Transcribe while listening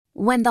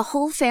When the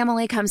whole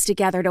family comes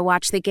together to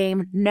watch the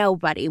game,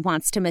 nobody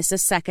wants to miss a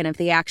second of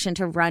the action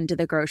to run to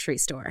the grocery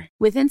store.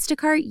 With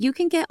Instacart, you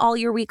can get all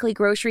your weekly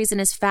groceries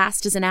in as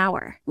fast as an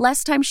hour.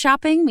 Less time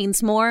shopping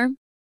means more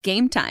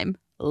game time.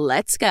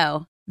 Let's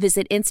go.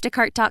 Visit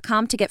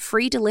instacart.com to get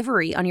free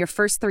delivery on your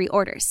first 3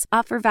 orders.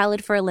 Offer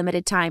valid for a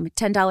limited time.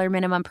 $10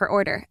 minimum per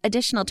order.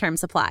 Additional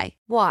terms apply.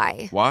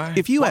 Why?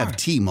 If you have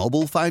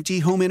T-Mobile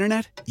 5G home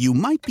internet, you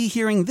might be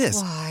hearing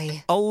this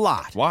Why? a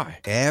lot. Why?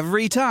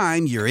 Every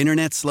time your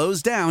internet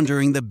slows down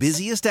during the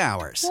busiest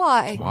hours.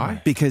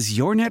 Why? Because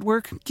your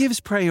network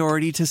gives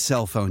priority to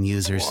cell phone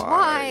users.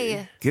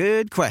 Why?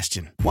 Good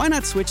question. Why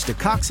not switch to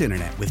Cox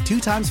Internet with 2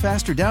 times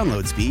faster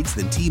download speeds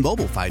than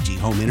T-Mobile 5G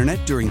home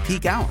internet during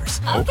peak hours?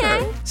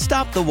 Okay.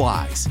 Stop the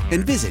whys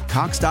and visit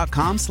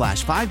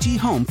cox.com/5G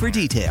home for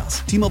details.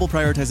 T-Mobile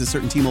prioritizes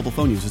certain T-Mobile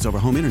phone users over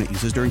home internet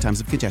users during times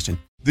of congestion.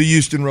 The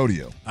Houston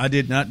Rodeo. I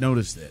did not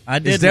notice that. I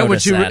did Is that notice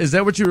what you that. Were, is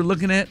that what you were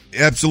looking at?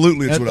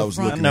 Absolutely, that's At what the I was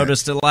front? looking I at.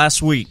 noticed it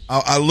last week.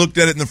 I looked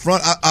at it in the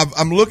front.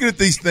 I'm looking at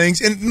these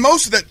things, and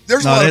most of that,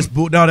 there's a No, lot that's of...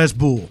 bull. No, that's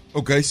bull.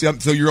 Okay, see,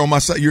 so you're on my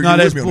side. You're No, with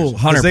that's me on bull.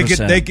 this.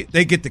 100%.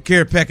 They get the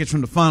care package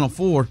from the Final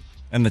Four.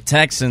 And the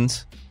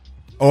Texans.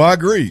 Oh, I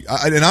agree.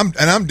 I'm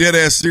dead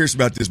ass serious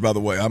about this. By the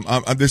way, I'm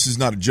this is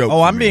not a joke. Oh,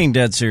 for I'm me. being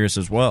dead serious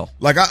as well.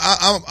 Like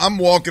I'm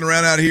walking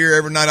around out here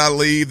every night I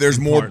leave. There's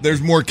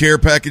more care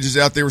packages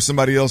out there with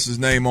somebody else's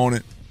name on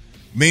it.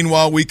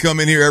 Meanwhile, we come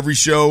in here every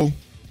show.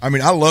 I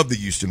mean, I love the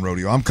Houston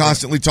Rodeo. I'm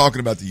constantly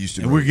talking about the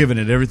Houston And Rodeo. we're giving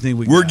it everything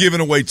We're got. giving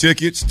away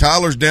tickets.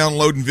 Tyler's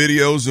downloading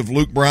videos of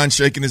Luke Bryan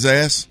shaking his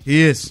ass.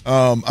 He is.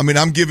 I mean,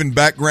 I'm giving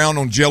background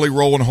on Jelly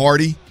Roll and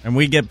Hardy. And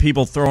we get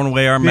people throwing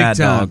away our Big Mad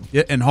time. Dog.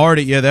 Yeah, and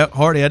Hardy. Yeah, that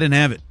Hardy. I didn't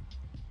have it.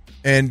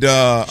 And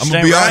I'm going to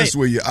Stay be right. honest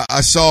with you.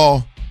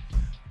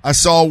 I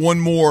saw one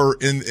more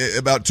in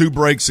about 2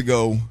 breaks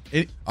ago.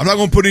 I'm not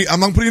going to put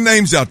any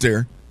names out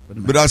there,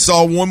 but I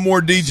saw one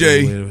more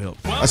DJ.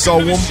 I saw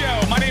Welcome to one.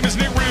 the show. My name is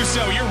Nick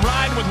Russo. You're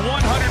riding with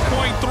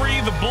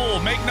 100.3 The Bull.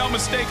 Make no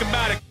mistake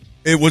about it.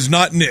 It was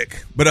not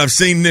Nick, but I've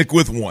seen Nick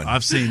with one.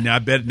 I've seen. I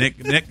bet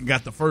Nick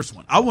got the first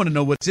one. I want to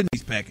know what's in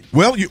these packages.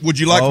 Well, would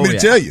you like Oh, me to yeah.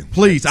 tell you?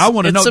 Please, I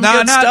want to It's know. some Now,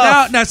 good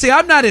stuff. now, see,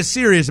 I'm not as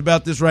serious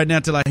about this right now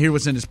until I hear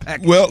what's in this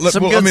package. Well,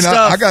 Some I good mean,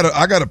 stuff.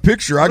 I got a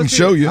picture I can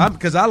show you.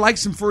 because I like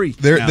some free.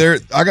 There.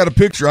 I got a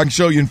picture I can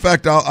show you. In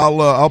fact,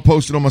 I'll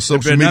post it on my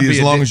social better not media be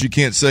as a long dick. as you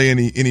can't say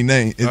any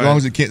name, as All long right.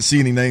 as it can't see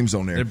any names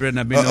on there. There better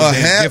not be no a damn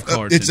hat. gift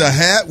cards It's in a there.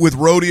 hat with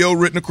Rodeo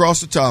written across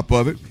the top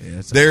of it.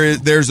 that's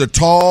There's a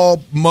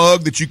tall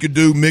mug that you could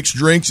do mixed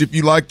drinks if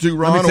you like to,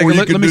 Ron, or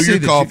you could do your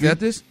coffee. You got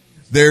this?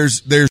 There's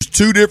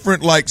 2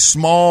 different like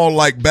small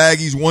like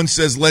baggies. One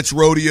says "Let's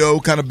Rodeo,"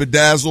 kind of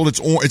bedazzled.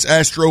 It's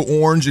Astro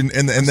orange and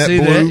that See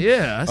blue. that?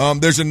 Yeah.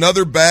 There's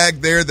another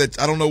bag there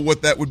that I don't know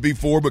what that would be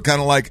for, but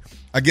kind of like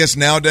I guess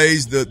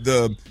nowadays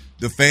the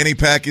fanny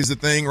pack is the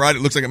thing, right?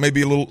 It looks like it may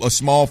be a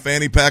small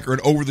fanny pack or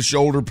an over the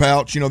shoulder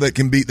pouch. You know that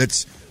can be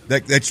that's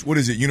what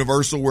is it?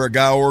 Universal, where a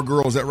guy or a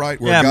girl, is that right?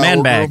 Where Yeah, a guy man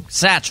or a bag. girl?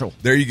 Satchel.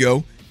 There you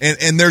go.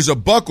 And there's a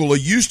buckle, a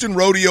Houston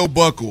Rodeo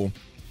buckle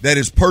that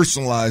is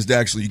personalized.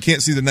 Actually, you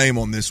can't see the name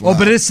on this one. Oh,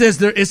 but it says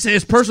there. It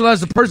says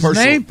personalized the person's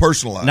name.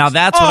 Personalized. Now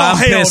that's what I'm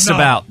hell pissed no.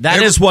 about.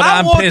 That is what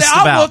I'm pissed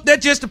I about. want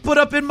that just to put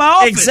up in my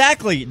office.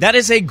 Exactly. That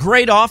is a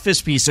great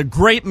office piece, a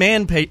great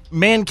man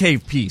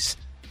cave piece.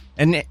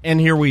 And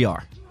here we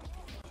are.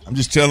 I'm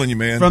just telling you,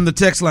 man. From the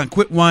text line,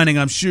 quit whining.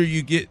 I'm sure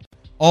you get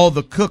all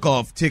the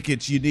cook-off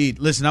tickets you need.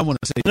 Listen, I want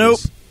to say Nope.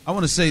 this. I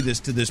want to say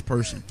this to this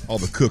person. all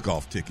the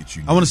cook-off tickets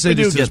you need. I want to say We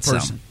do this to this get some.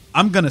 person.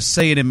 I'm going to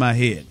say it in my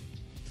head.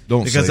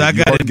 Don't Because say I it. You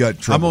got already it. got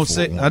in trouble I'm gonna for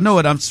say. it I once. know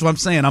it. So I'm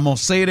saying I'm gonna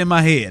say it in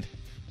my head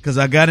because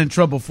I got in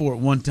trouble for it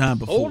one time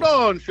before. Hold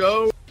on,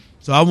 show.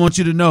 So I want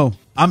you to know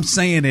I'm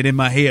saying it in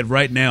my head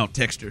right now,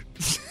 Texter.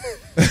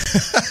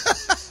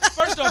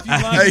 First off, you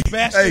lying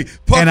bastard.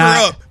 Hey,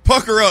 And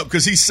pucker up,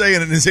 because he's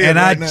saying it in his head And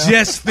right I now.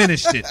 just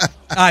finished it.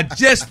 I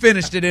just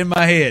finished it in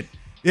my head.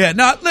 Yeah.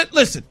 Now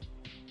listen.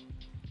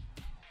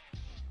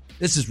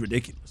 This is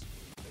ridiculous.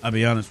 I'll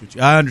be honest with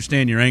you. I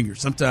understand your anger.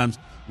 Sometimes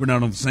we're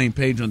not on the same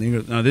page on the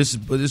anger. Now this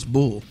is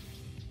bull.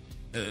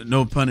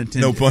 No pun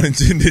intended. No pun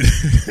intended.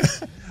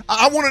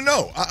 I want to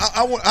know.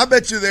 I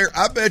bet you there.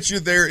 I bet you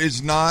there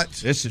is not.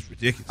 This is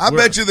ridiculous. I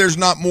bet you there's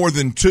not more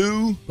than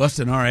 2.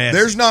 Busting our ass.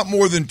 There's not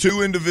more than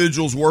 2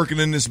 individuals working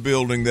in this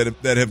building that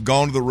have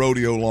gone to the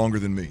rodeo longer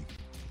than me.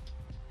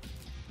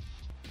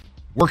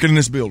 Working in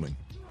this building.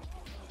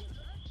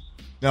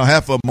 Now,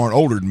 half of them aren't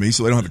older than me,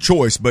 so they don't have a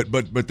choice.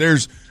 But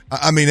there's.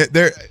 I mean,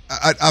 there.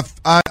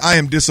 I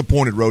am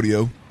disappointed.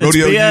 Rodeo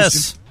BS.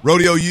 Houston.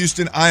 Rodeo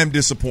Houston. I am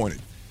disappointed.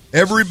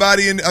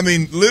 Everybody in. I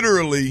mean,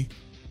 literally.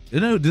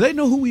 Do they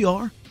know who we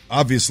are?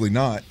 Obviously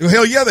not.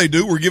 Hell yeah, they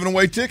do. We're giving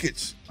away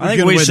tickets. I think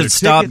giving we away their should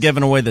stop tickets?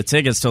 giving away the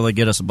tickets till they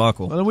get us a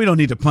buckle. Well, we don't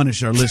need to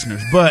punish our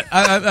listeners, but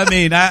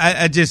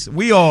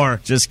we are.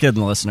 Just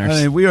kidding, listeners.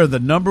 I mean, we are the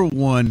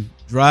 #1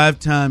 drive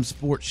time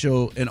sports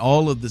show in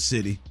all of the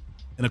city,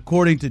 and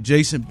according to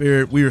Jason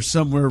Barrett, we are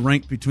somewhere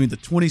ranked between the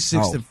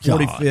 26th and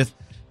 45th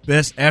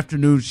best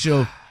afternoon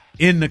show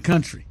in the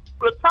country.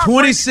 The top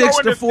 26th ranked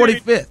show to in the city.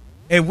 45th,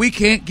 and we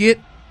can't get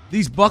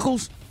these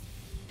buckles?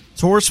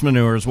 It's horse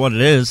manure is what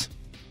it is.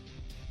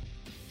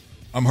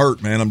 I'm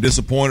hurt, man. I'm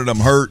disappointed. I'm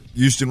hurt.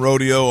 Houston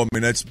Rodeo. I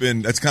mean, that's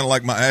kind of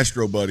like my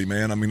Astro buddy,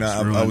 man. I mean,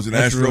 I was an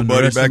Astro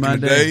buddy back in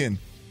the day, and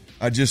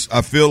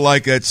I feel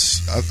like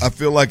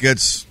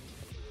it's.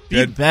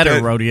 Be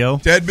better, Rodeo.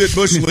 Tad bit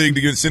Bush League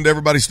to send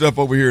everybody stuff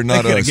over here, and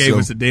not they us. They could have gave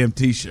us a damn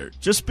T-shirt.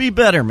 Just be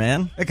better,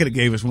 man. They could have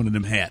gave us one of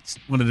them hats,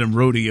 one of them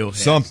rodeo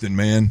hats. Something,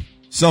 man.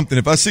 Something.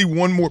 If I see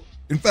one more,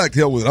 in fact,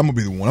 hell with it. I'm gonna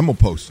be the one. I'm gonna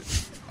post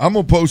it. I'm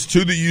gonna post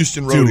to the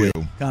Houston Rodeo.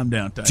 Calm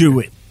down, Tiger. Do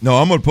it. No,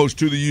 I'm gonna post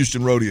to the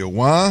Houston Rodeo.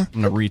 Why?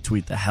 I'm gonna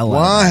retweet the hell out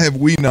of it. Why have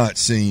we not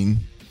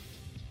seen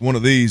one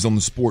of these on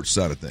the sports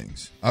side of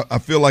things? I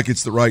feel like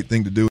it's the right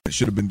thing to do. It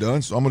should have been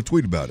done, so I'm gonna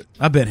tweet about it.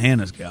 I bet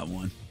Hannah's got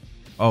one.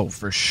 Oh,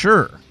 for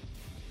sure.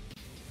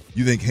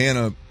 You think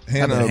Hannah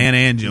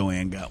and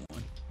Joanne got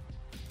one?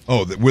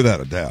 Oh, without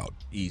a doubt.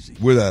 Easy.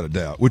 Without a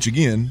doubt. Which,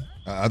 again,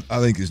 I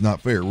think is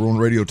not fair. We're on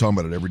the radio talking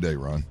about it every day,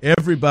 Ron.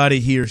 Everybody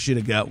here should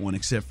have got one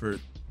except for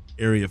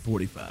Area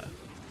 45.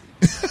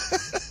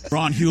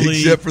 Ron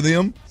Hewley. Except for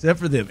them? Except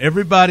for them.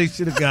 Everybody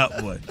should have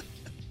got one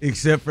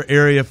except for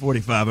Area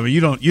 45. I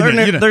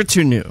mean, they're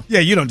too new. Yeah,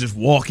 you don't just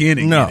walk in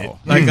and get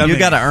it. You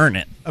got to earn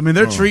it. I mean,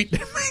 they're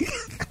treating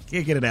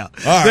can't get it out.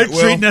 All they're right,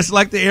 treating us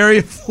like the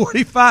Area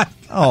 45.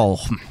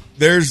 Oh,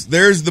 there's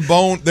the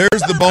bone.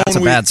 There's the bone. That's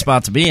a bad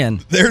spot to be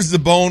in. There's the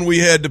bone we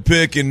had to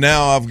pick, and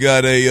now I've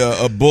got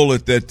a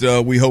bullet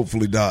that we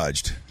hopefully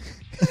dodged.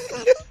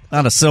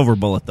 Not a silver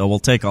bullet though. We'll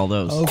take all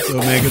those. I hope so,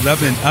 man, because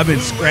I've been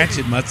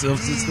scratching myself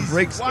since the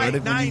break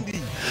started.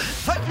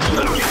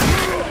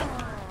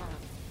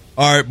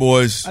 All right,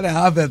 boys. I know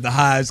I've had the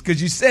highs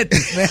because you said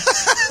this, man.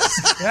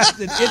 I've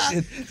been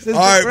itching since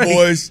all right, the break.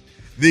 boys.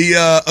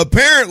 The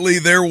apparently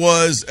there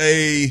was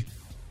a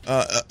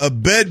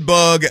bed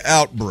bug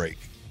outbreak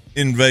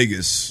in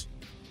Vegas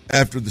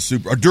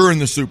during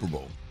the Super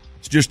Bowl.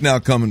 It's just now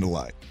coming to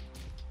light.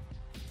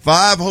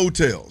 5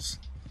 hotels.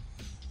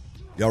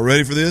 Y'all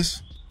ready for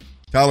this?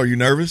 Tyler, you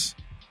nervous?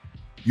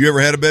 You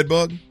ever had a bed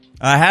bug?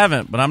 I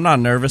haven't, but I'm not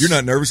nervous. You're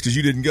not nervous because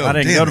you didn't go. I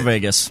didn't go to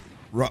Vegas.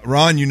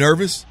 Ron, you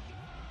nervous?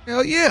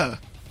 Hell yeah.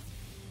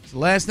 It's the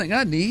last thing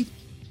I need.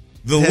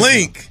 The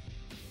link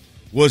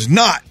was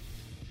not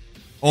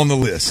on the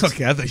list.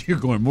 Okay, I thought you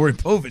were going Maury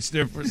Povich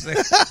there for a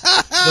second.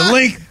 The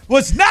link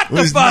was not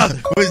the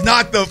father. Was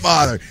not the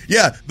father.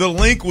 Yeah, the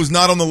link was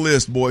not on the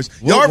list, boys.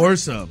 What were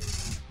some?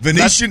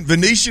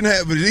 Venetian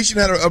had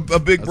a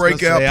big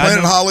breakout.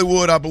 Planet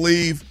Hollywood, I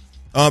believe.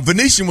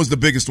 Venetian was the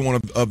biggest one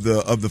of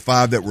the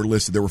 5 that were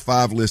listed. There were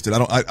 5 listed.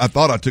 I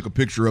thought I took a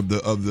picture of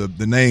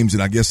the names,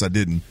 and I guess I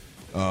didn't.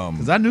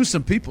 Because I knew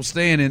some people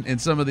staying in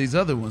some of these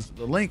other ones.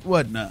 The link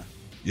wasn't.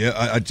 Yeah,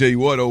 I tell you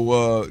what.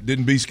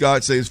 Didn't B.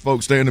 Scott say his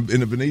folks stay in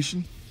the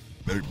Venetian?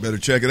 Better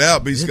check it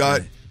out, B.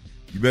 Scott.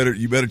 You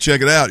better check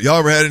it out. Y'all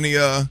ever had any?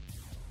 Y'all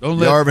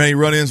ever had any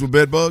run-ins with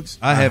bed bugs?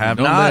 I have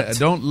not.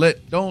 Don't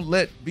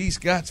let B.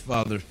 Scott's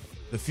father.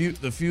 The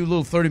few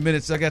little 30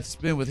 minutes I got to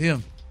spend with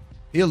him,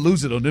 he'll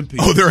lose it on them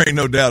people. Oh, there ain't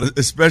no doubt,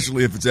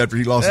 especially if it's after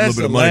he lost a little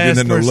bit of money,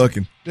 then no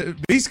looking.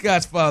 B.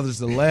 Scott's father's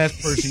the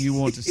last person you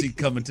want to see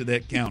coming to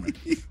that counter.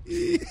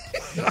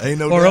 Ain't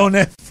no or doubt. on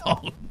that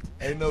phone.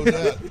 Ain't no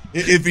doubt.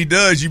 If he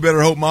does, you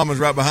better hope Mama's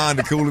right behind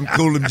to cool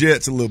him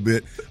jets a little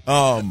bit.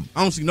 I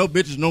don't see no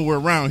bitches nowhere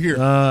around here.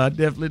 I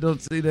definitely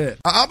don't see that.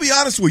 I'll be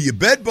honest with you.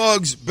 Bed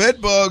bugs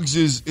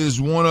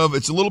is one of.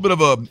 It's a little bit of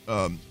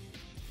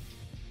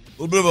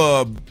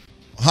a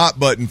hot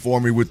button for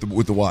me with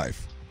the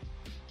wife.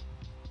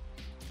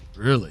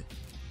 Really?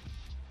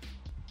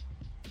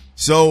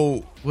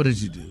 So what did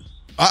you do?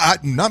 I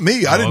not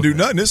me. I didn't do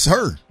nothing. It's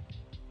her.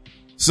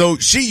 So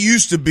she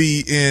used to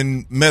be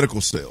in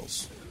medical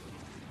sales,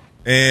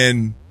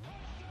 and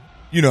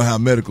you know how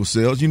medical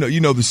sales. You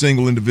know the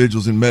single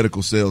individuals in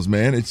medical sales,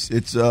 man. It's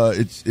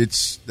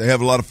they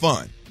have a lot of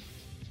fun,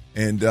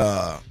 and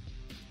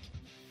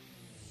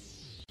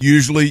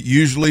usually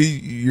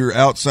your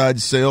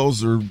outside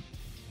sales are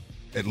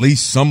at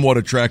least somewhat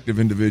attractive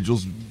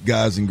individuals,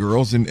 guys and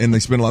girls, and they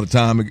spend a lot of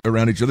time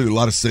around each other. A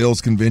lot of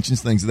sales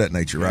conventions, things of that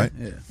nature, right?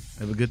 Yeah,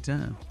 have a good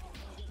time.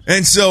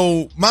 And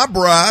so my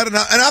bride, and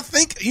I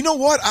think, you know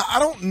what? I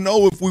don't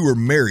know if we were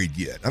married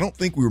yet. I don't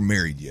think we were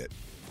married yet.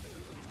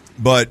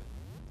 But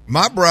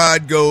my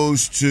bride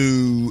goes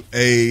to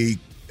a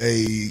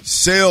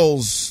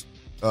sales,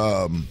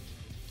 what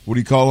do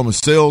you call them? A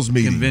sales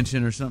meeting.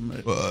 Convention or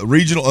something?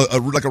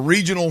 Like a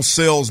regional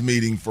sales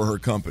meeting for her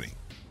company.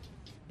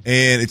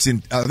 And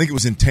I think it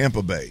was in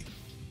Tampa Bay.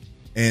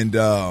 And, they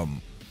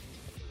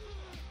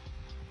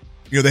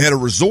had a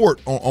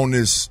resort on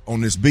this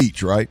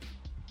beach, right?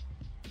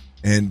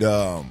 And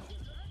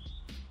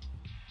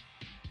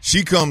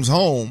she comes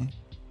home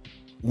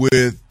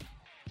with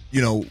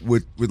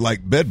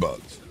like bed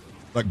bugs,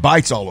 like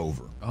bites all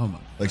over. Oh my!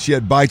 Like she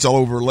had bites all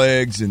over her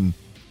legs and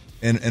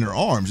her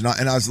arms. And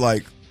I was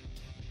like,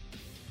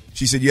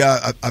 she said,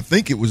 "Yeah, I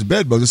think it was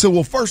bed bugs." I said,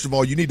 "Well, first of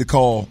all, you need to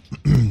call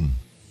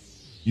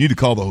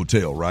the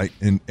hotel, right?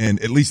 And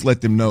at least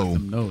let them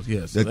know."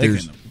 Yes, that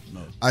there's.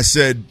 I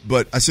said,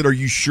 "Are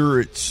you sure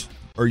it's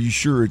are you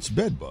sure it's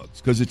bed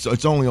bugs? Because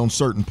it's only on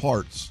certain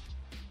parts.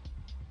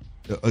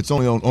 It's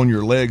only on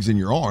your legs and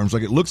your arms.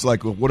 Like, it looks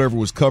like whatever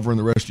was covering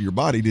the rest of your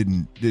body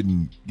didn't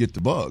get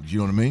the bugs. You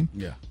know what I mean?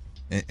 Yeah.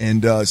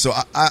 And so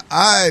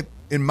I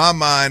in my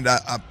mind,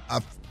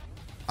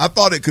 I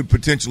thought it could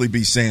potentially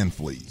be sand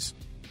fleas.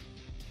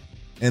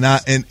 And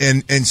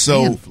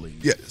so Sand fleas.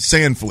 Yeah,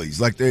 sand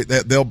fleas, like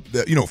they'll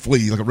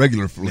fleas like a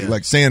regular flea,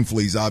 like sand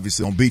fleas,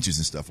 obviously on beaches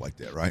and stuff like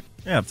that, right?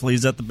 Yeah,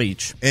 fleas at the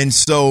beach. And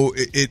so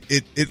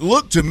it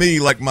looked to me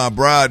like my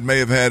bride may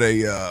have had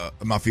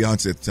my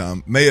fiance at the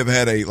time may have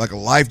had a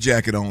life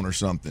jacket on or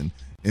something,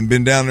 and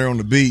been down there on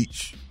the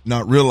beach,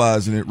 not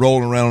realizing it,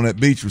 rolling around on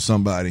that beach with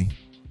somebody,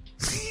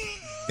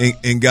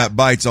 and got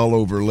bites all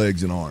over her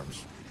legs and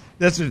arms.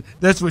 That's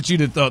what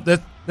you'd have thought.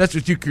 That's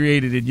what you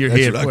created in your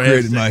head. That's what I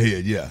created in my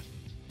head. Yeah.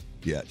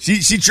 Yeah,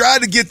 she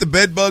tried to get the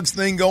bed bugs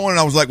thing going, and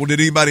I was like, well, did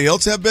anybody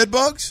else have bed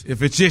bugs?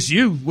 If it's just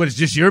you, what, it's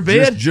just your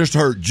bed? Just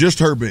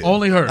her bed.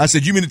 Only her. I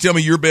said, you mean to tell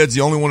me your bed's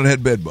the only one that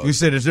had bed bugs? You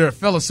said, is there a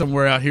fella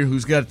somewhere out here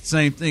who's got the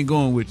same thing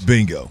going with you?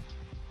 Bingo.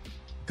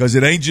 Because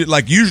it ain't just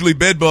like usually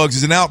bed bugs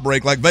is an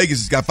outbreak. Like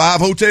Vegas, it's got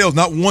 5 hotels,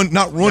 not one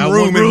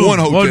room in one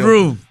hotel. One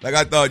room. Like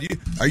I thought,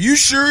 are you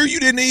sure you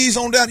didn't ease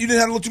on down? You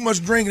didn't have a little too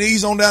much drink and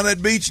ease on down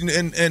that beach and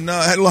had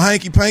a little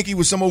hanky panky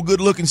with some old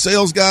good looking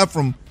sales guy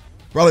from.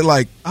 Probably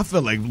like I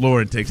feel like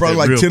Lauren takes probably that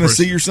like real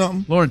Tennessee personal. or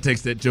something. Lauren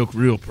takes that joke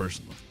real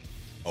personal.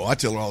 Oh, I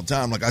tell her all the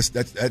time. Like that's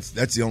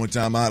the only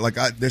time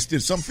there's still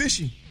something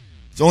fishy.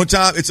 It's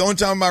the only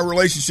time in my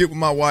relationship with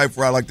my wife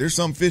where there's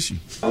something fishy.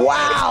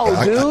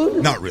 Wow,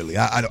 dude. Not really.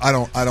 I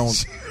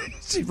don't.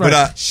 She's right.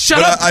 But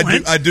Shut up,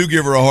 I do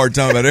give her a hard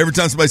time about it. Every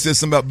time somebody says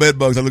something about bed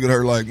bugs, I look at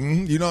her like,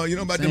 you know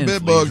about them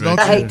bed bugs, don't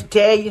you? I hate to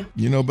tell you.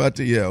 You know about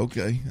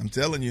okay. I'm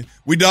telling you.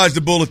 We dodged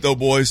a bullet though,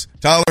 boys.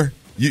 Tyler,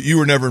 you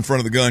were never in front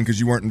of the gun because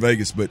you weren't in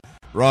Vegas, but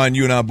Ryan,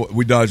 you and I,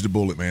 we dodged a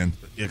bullet, man.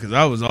 Yeah, because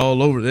I was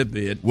all over that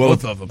bed,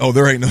 both of them. Oh,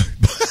 there ain't no.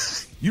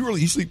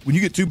 You sleep when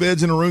you get 2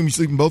 beds in a room. You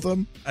sleep in both of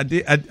them. I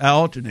did. I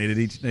alternated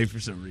each day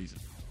for some reason.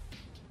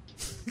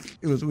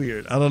 It was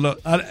weird. I don't know.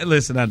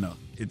 Listen, I know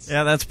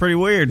that's pretty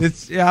weird.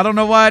 I don't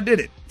know why I did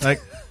it.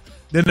 Like,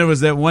 then there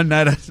was that one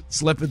night I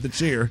slept in the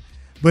chair.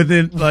 But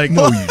then, like,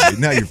 no, you did.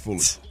 Now you're full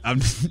of.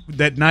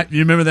 That night, you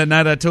remember that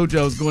night I told you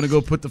I was going to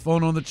go put the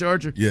phone on the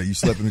charger? Yeah, you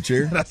slept in the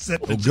chair. I sat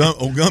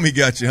Old Gummy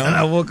got you, huh? And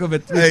I woke up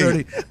at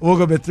 3:30. Hey.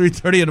 Woke up at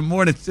 3:30 in the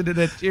morning, sitting in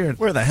that chair.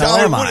 Where the hell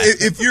am I?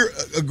 If you're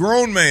a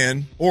grown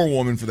man or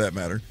woman, for that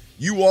matter,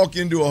 you walk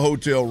into a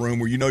hotel room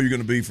where you know you're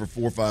going to be for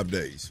 4 or 5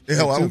 days.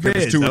 Hell, I don't care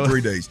if it's 2 or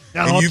 3 days,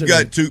 and you've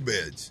got 2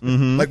 beds.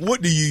 Mm-hmm. Like,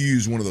 what do you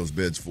use one of those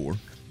beds for?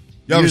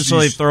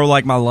 Usually throw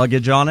like my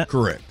luggage on it.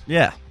 Correct.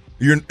 Yeah.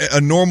 A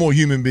normal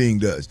human being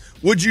does.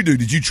 What'd you do?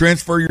 Did you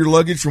transfer your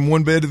luggage from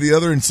one bed to the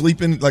other and sleep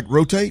in, like,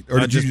 rotate? Or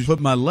did you just put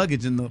my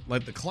luggage in the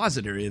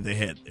closet area they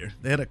had there?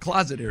 They had a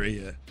closet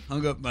area.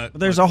 Hung up my.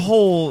 There's a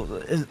whole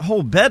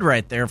bed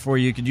right there for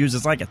you could use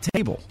as like a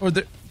table.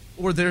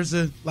 Or there's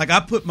I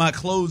put my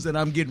clothes that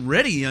I'm getting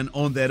ready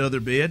on that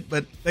other bed,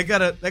 but they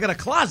got a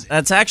closet.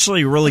 That's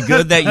actually really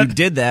good that you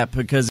did that,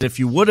 because if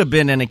you would have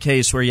been in a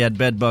case where you had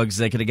bed bugs,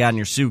 they could have gotten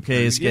your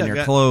suitcase, getting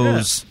your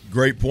clothes. Yeah.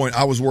 Great point.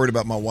 I was worried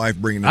about my wife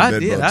bringing in bed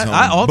bugs home.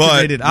 I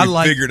alternated. But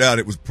we figured out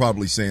it was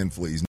probably sand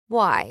fleas.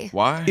 Why?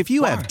 If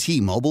you have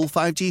T-Mobile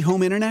 5G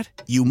home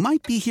internet, you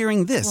might be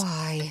hearing this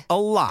a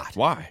lot.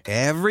 Why?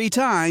 Every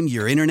time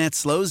your internet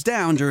slows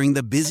down during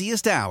the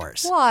busiest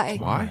hours.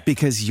 Why?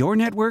 Because your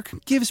network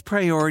gives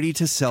priority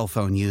to cell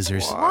phone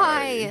users.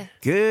 Why?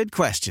 Good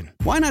question.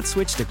 Why not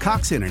switch to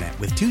Cox Internet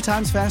with 2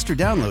 times faster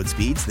download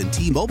speeds than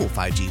T-Mobile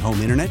 5G home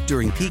internet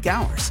during peak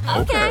hours?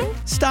 Okay.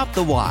 Stop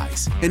the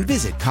whys and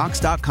visit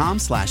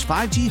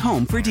cox.com/5G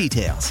home for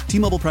details.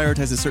 T-Mobile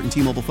prioritizes certain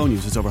T-Mobile phone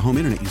users over home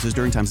internet users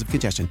during times of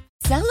congestion.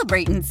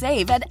 Celebrate and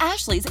save at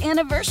Ashley's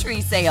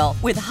Anniversary Sale.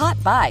 With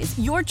Hot Buys,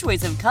 your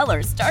choice of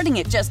colors starting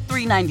at just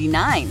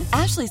 $3.99.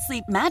 Ashley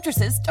Sleep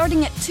mattresses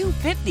starting at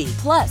 $2.50.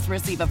 Plus,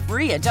 receive a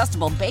free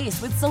adjustable base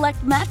with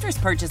select mattress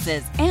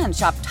purchases. And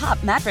shop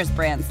top mattress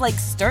brands like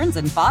Stearns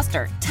 &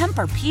 Foster,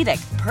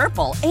 Tempur-Pedic,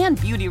 Purple, and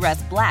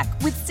Beautyrest Black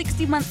with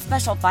 60-month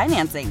special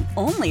financing.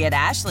 Only at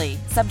Ashley.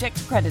 Subject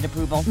to credit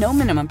approval. No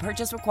minimum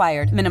purchase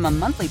required. Minimum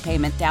monthly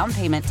payment, down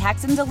payment,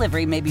 tax, and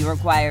delivery may be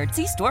required.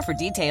 See store for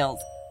details.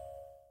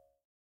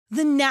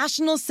 The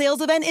national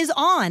sales event is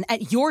on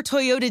at your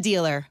Toyota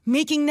dealer,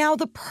 making now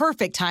the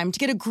perfect time to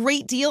get a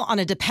great deal on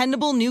a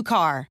dependable new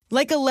car.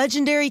 Like a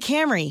legendary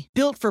Camry,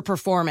 built for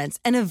performance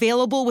and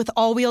available with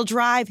all-wheel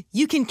drive,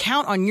 you can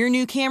count on your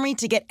new Camry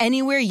to get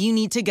anywhere you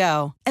need to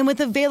go. And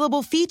with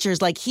available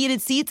features like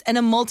heated seats and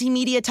a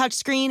multimedia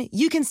touchscreen,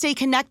 you can stay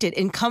connected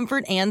in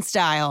comfort and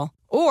style.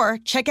 Or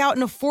check out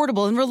an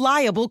affordable and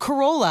reliable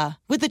Corolla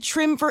with a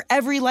trim for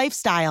every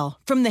lifestyle.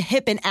 From the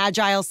hip and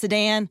agile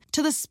sedan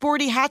to the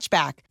sporty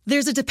hatchback,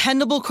 there's a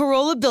dependable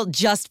Corolla built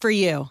just for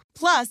you.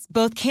 Plus,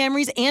 both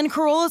Camrys and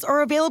Corollas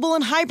are available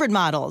in hybrid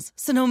models,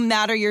 so no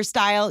matter your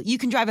style, you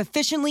can drive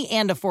efficiently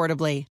and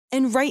affordably.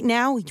 And right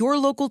now, your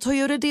local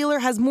Toyota dealer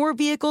has more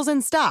vehicles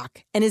in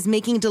stock and is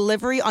making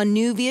delivery on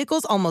new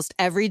vehicles almost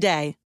every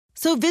day.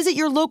 So visit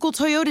your local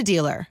Toyota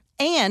dealer.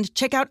 And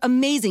check out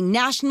amazing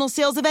national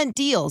sales event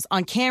deals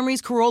on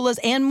Camrys, Corollas,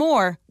 and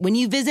more when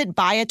you visit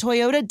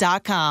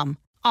buyatoyota.com.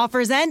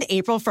 Offers end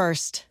April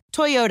 1st.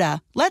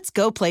 Toyota, let's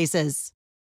go places.